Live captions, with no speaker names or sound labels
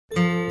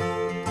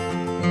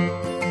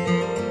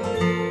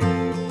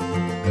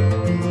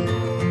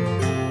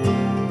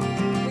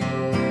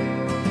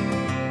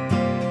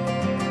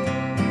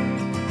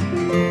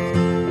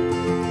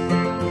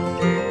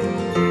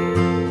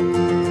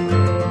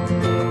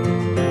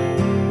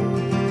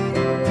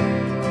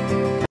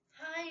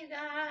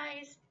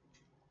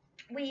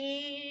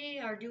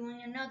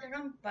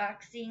another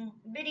unboxing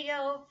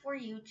video for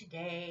you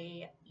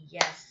today.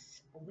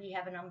 Yes, we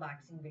have an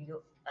unboxing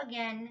video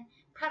again,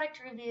 product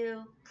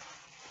review,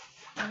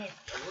 and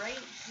it's right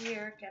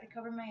here. Gotta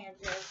cover my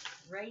address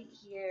right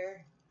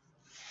here.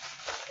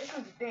 This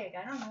one's big.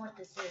 I don't know what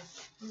this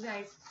is. You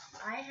guys,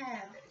 I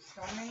have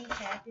so many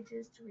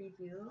packages to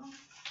review.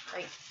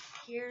 Like,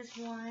 here's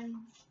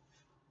one.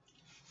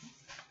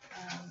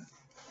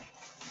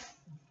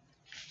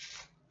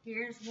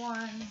 Here's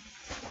one.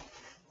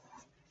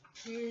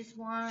 Here's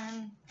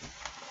one.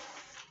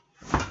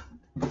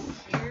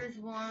 Here's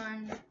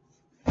one.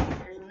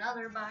 There's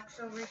another box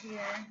over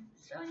here.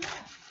 So yeah,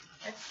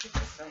 let's get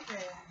this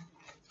open.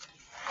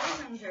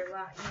 These ones are a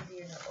lot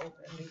easier to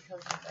open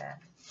because of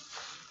that.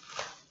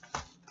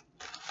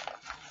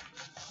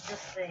 This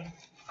thing,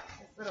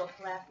 this little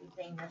flappy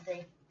thing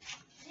that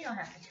you don't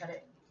have to cut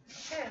it.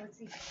 Okay, let's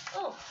see.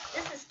 Oh,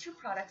 this is two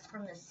products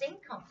from the same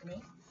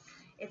company.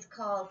 It's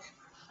called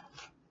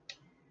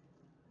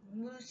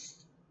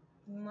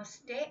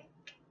iMustech.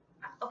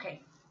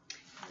 Okay,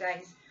 you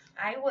guys,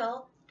 I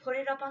will put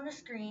it up on the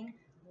screen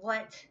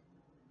what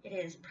it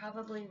is,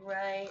 probably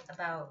right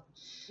about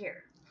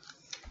here.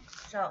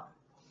 So,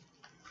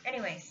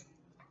 anyways,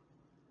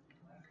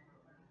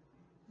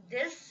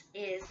 this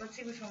is, let's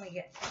see which one we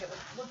get. Okay,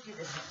 we'll do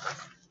this one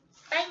first.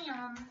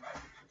 Bam!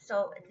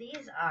 So,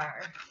 these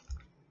are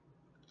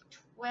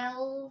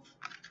 12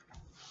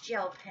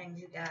 gel pens,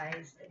 you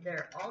guys.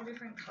 They're all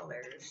different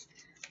colors.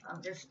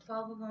 There's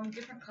 12 of them,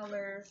 different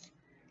colors.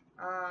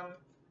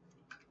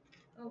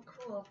 Oh,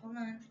 cool. Hold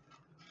on.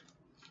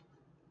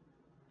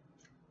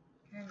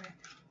 Here,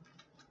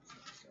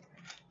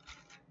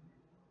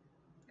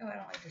 oh, I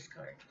don't like this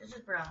color. This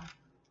is brown.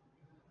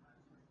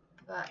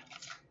 But,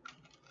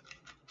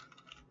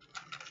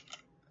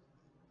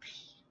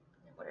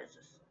 what is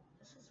this?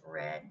 This is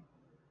red.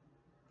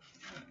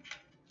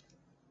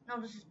 No,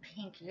 this is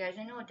pink, you guys.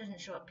 I know it doesn't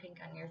show up pink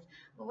on yours.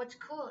 But what's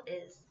cool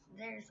is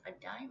there's a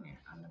diamond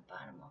on the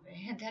bottom of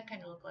it. That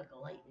kind of looked like a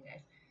light, you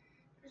guys.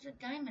 There's a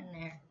diamond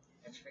there.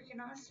 That's freaking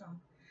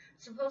awesome.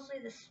 Supposedly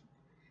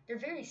they're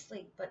very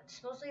sleek, but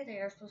supposedly they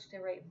are supposed to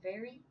write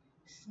very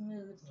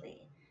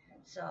smoothly.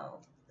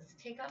 So let's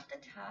take off the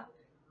top.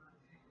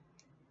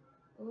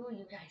 Ooh,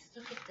 you guys,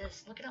 look at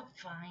this. Look at how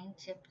fine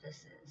tip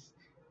this is.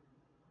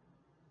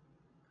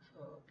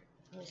 Oh,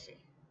 let me see.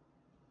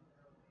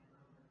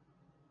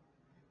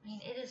 I mean,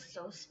 it is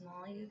so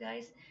small, you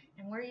guys,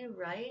 and where you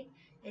write,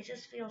 it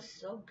just feels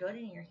so good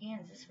in your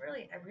hands.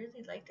 I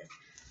really like this.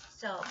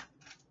 So,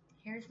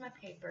 here's my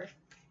paper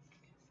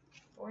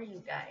for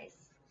you guys,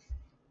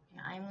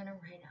 and I'm going to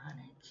write on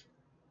it.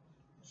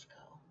 Let's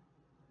go.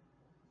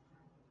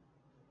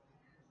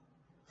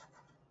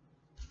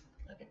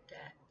 Look at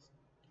that.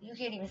 You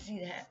can't even see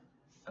that.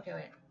 Okay,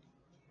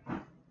 wait.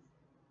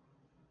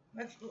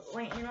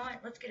 Wait, you know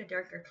what? Let's get a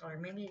darker color.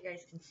 Maybe you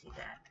guys can see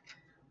that.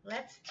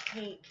 Let's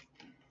take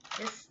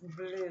this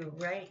blue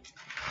right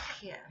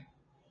here.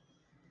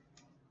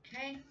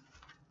 Okay?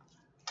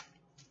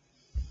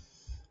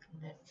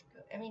 Let's go.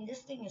 I mean, this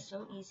thing is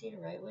so easy to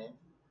write with.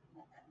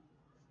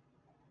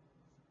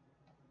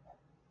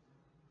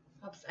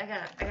 Oops, I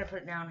gotta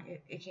put it down.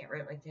 It can't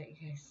write like that,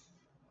 you guys.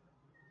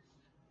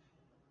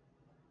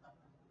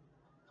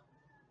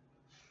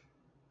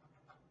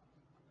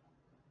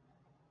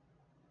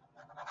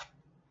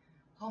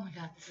 Oh my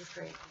god, this is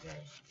great, you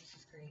guys. This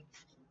is great.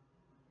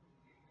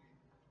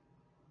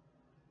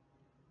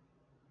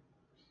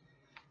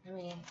 I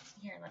mean,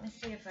 here, let me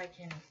see if I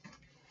can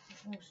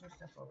move some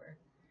stuff over.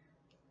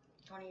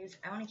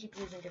 I want to keep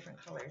using different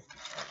colors.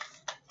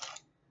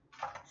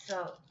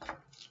 So,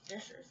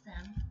 this is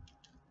them.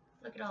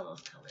 Look at all those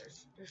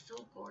colors. They're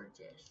so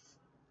gorgeous.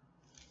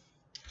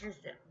 Here's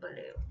the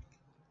blue.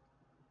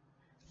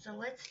 So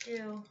let's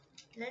do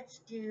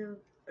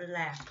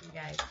black, you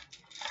guys.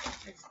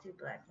 Let's do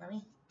black. Let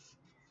me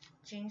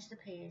change the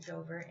page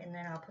over, and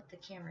then I'll put the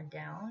camera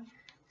down.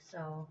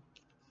 So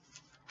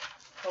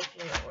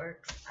hopefully it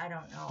works. I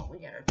don't know. We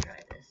gotta try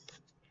this.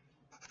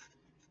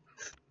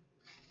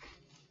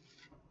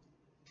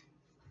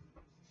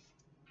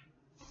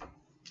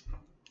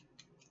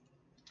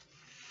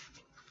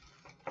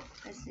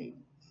 Let's see.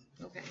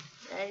 Okay,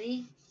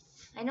 ready?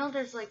 I know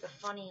there's like a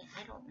funny,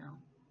 I don't know.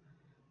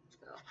 Let's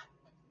go.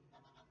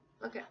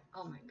 Look at,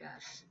 oh my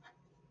gosh.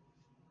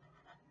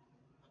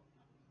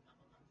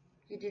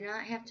 You do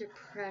not have to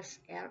press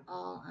at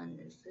all on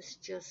this. This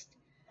just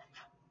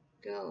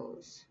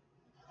goes.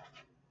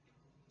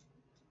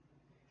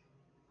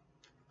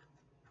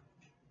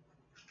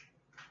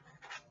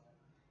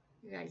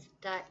 You guys,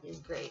 that is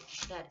great.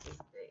 That is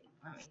great.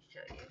 Let me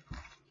show you.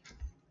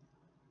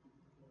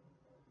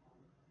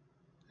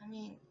 I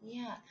mean,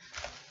 yeah.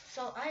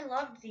 So I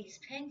loved these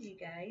pens, you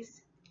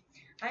guys.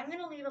 I'm going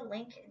to leave a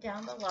link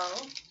down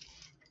below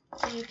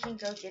so you can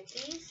go get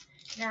these.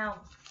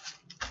 Now,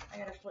 I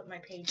got to flip my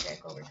page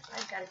back over because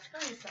I've got to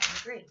tell you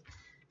something great.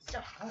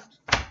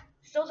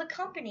 So the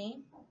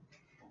company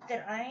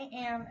that I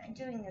am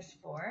doing this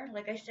for,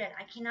 like I said,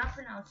 I cannot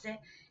pronounce it.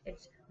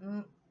 It's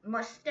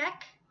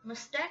iMustech,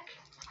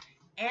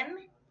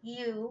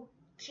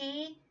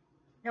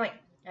 No, wait,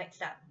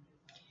 stop.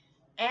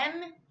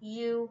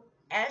 M-U-S-T-E-C-H.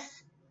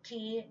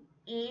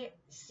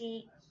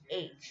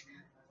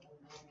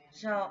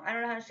 So, I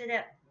don't know how to say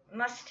that.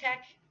 Mustech.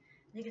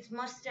 I think it's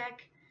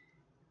Mustech.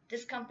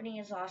 This company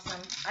is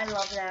awesome. I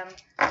love them.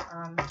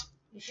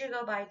 You should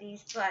go buy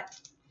these, but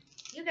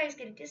you guys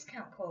get a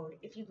discount code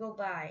if you go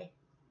buy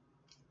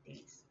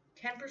these.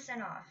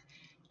 10% off.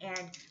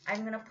 And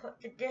I'm going to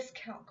put the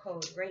discount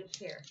code right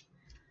here.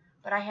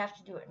 But I have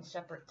to do it in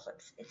separate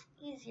clips. It's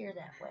easier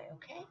that way,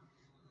 okay?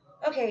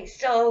 Okay,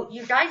 so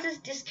you guys'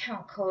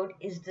 discount code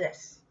is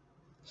this.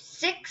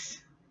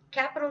 6,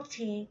 capital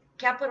T,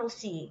 capital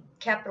C,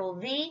 capital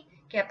V,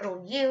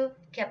 capital U,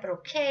 capital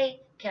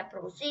K,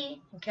 capital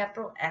Z, and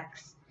capital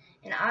X.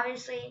 And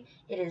obviously,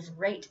 it is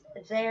right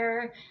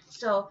there.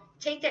 So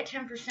take that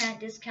 10%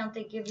 discount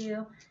they give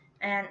you.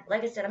 And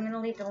like I said, I'm going to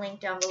leave the link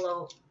down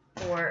below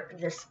for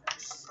this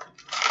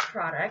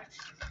product.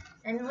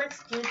 And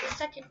let's do the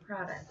second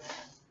product.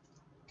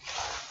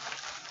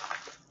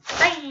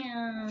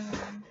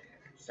 Bam!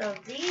 So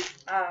these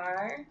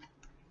are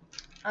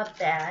a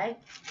bag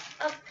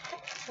of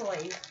pet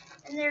toys.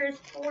 And there's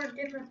 4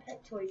 different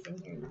pet toys in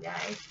here, you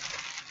guys.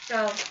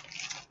 So,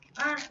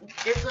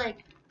 there's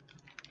like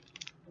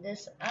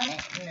this on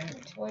it, and then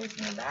the toys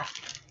in the back.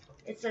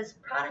 It says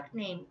product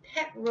name,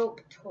 Pet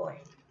Rope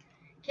Toy.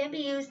 Can be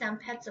used on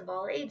pets of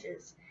all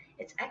ages.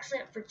 It's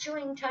excellent for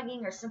chewing,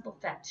 tugging, or simple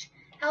fetch.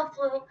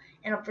 Helpful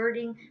in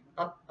averting,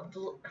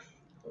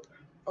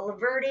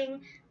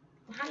 averting,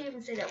 how do you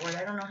even say that word?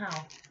 I don't know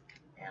how.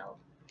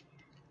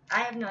 I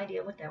have no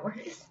idea what that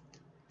word is.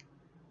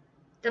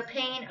 The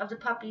pain of the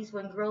puppies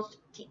when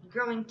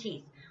growing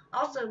teeth.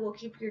 Also will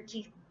keep their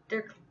teeth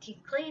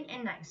clean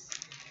and nice.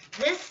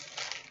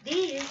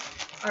 These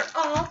are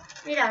all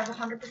made out of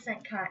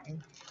 100%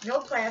 cotton. No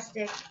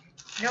plastic,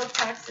 no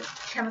toxic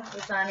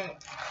chemicals on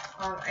it.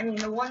 I mean,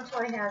 the one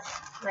toy has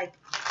like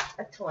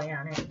a toy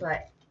on it,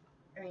 but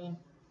I mean,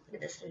 look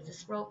at this. There's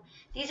this rope.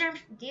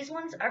 These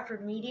ones are for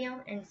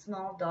medium and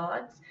small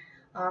dogs,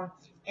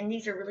 and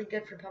these are really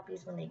good for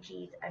puppies when they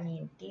teeth. I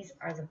mean, these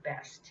are the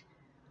best.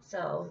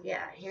 So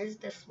yeah, here's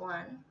this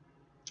one.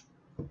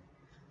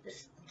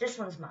 This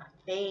one's my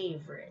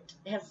favorite.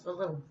 It has the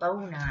little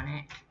bone on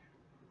it.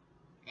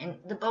 And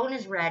the bone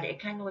is red. It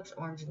kind of looks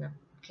orange in the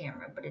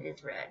camera, but it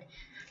is red.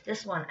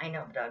 This one I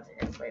know dogs are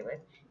going to play with.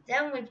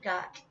 Then we've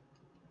got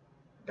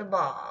the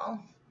ball.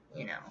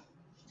 You know,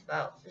 it's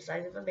about the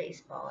size of a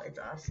baseball. It's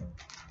awesome.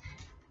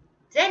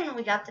 Then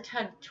we got the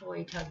tug toy.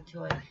 It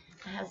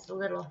has the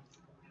little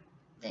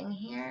thing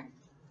here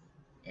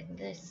and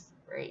this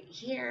right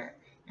here.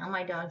 Now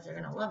my dogs are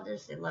going to love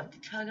this. They love to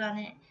tug on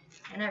it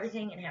and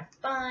everything and have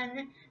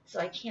fun. So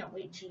I can't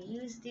wait to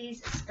use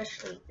these,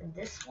 especially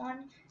this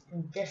one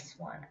and this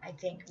one. I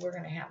think we're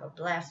going to have a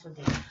blast with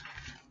these.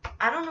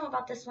 I don't know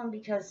about this one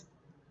because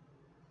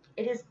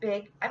it is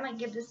big. I might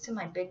give this to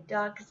my big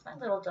dog because my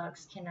little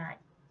dogs cannot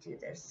do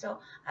this. So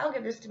I'll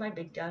give this to my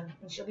big dog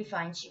and she'll be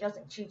fine. She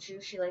doesn't chew.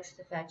 She likes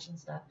to fetch and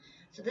stuff.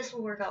 So this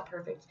will work out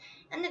perfect.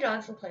 And the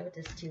dogs will play with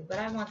this too. But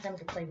I want them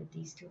to play with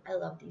these two. I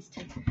love these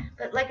two.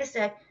 But like I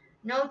said,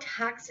 no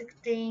toxic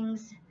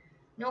things,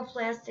 no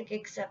plastic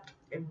except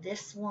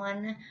this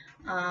one.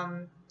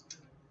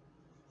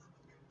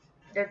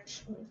 They're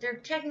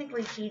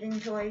technically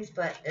teething toys,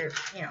 but they're,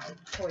 you know,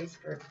 toys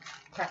for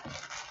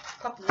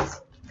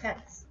puppies,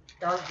 pets,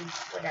 doggies,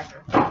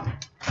 whatever.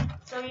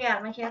 So yeah,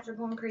 my cats are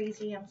going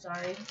crazy. I'm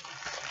sorry.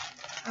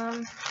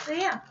 So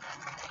yeah,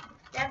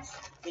 that's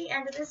the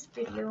end of this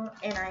video,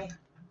 and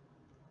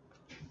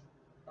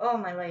oh,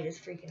 my light is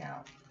freaking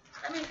out.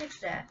 Let me fix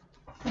that.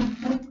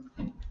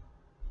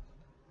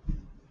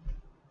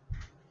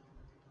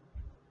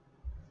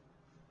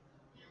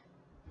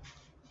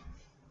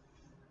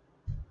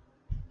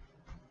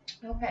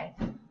 Okay,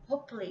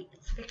 hopefully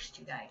it's fixed,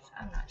 you guys.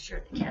 I'm not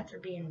sure. The cats are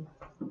being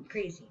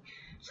crazy.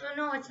 So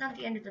no, it's not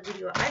the end of the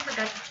video. I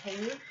forgot to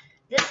tell you,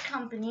 this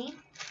company,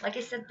 like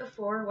I said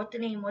before, what the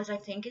name was, I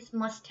think is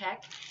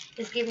Mustech,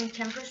 is giving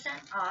 10%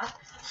 off.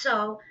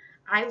 So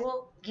I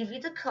will give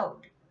you the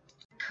code.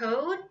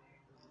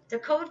 The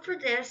code for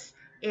this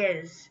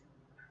is,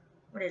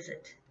 what is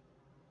it?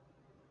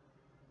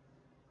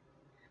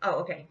 Oh,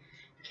 okay.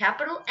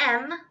 Capital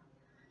M,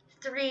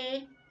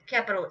 3,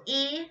 capital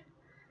E,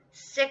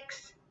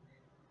 6,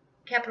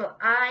 capital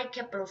I,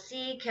 capital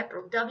C,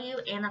 capital W,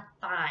 and a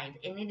 5.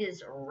 And it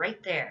is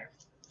right there.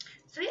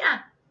 So yeah.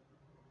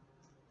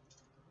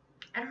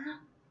 I don't know.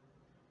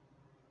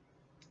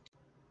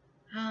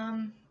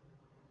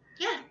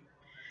 Yeah.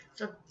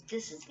 So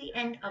this is the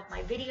end of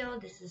my video.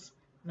 This is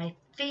my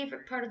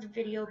favorite part of the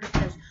video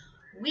because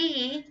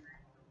we,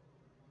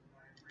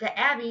 the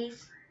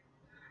Abbies,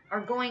 are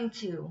going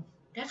to,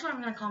 that's what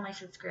I'm going to call my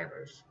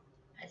subscribers,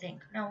 I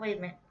think. No, wait a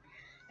minute.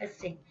 Let's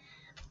see.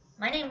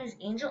 My name is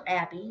Angel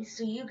Abby,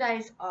 so you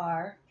guys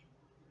are,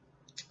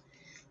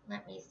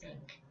 let me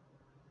think.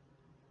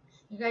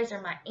 You guys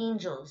are my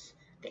angels,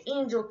 the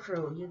angel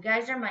crew. You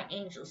guys are my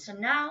angels. So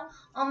now,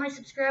 all my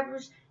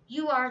subscribers,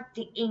 you are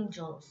the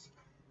angels.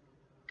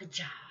 Good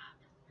job.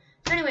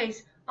 So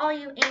anyways, all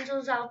you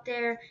angels out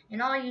there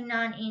and all you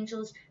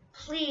non-angels,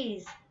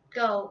 please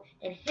go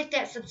and hit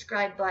that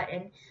subscribe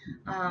button.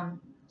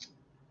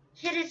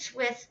 Hit it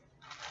with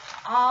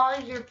all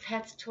your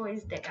pets'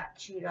 toys that got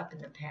chewed up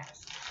in the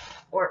past,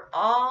 or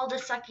all the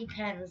sucky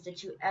pens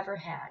that you ever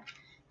had.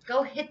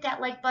 Go hit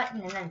that like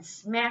button and then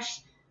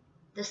smash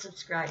the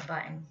subscribe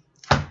button.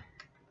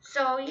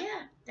 So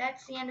yeah,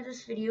 that's the end of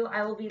this video.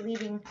 I will be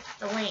leaving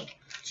the link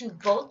to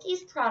both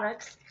these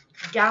products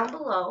down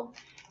below.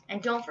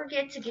 And don't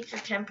forget to get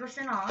your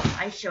 10% off.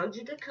 I showed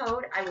you the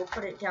code. I will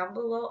put it down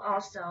below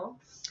also.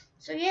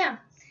 So yeah,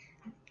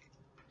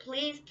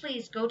 please,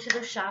 please go to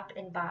their shop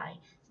and buy.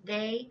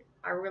 They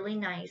are really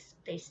nice.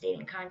 They stayed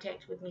in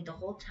contact with me the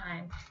whole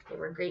time. They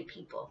were great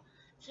people.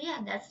 So yeah,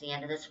 that's the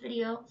end of this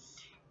video.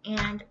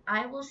 And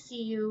I will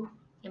see you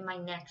in my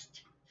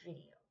next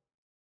video.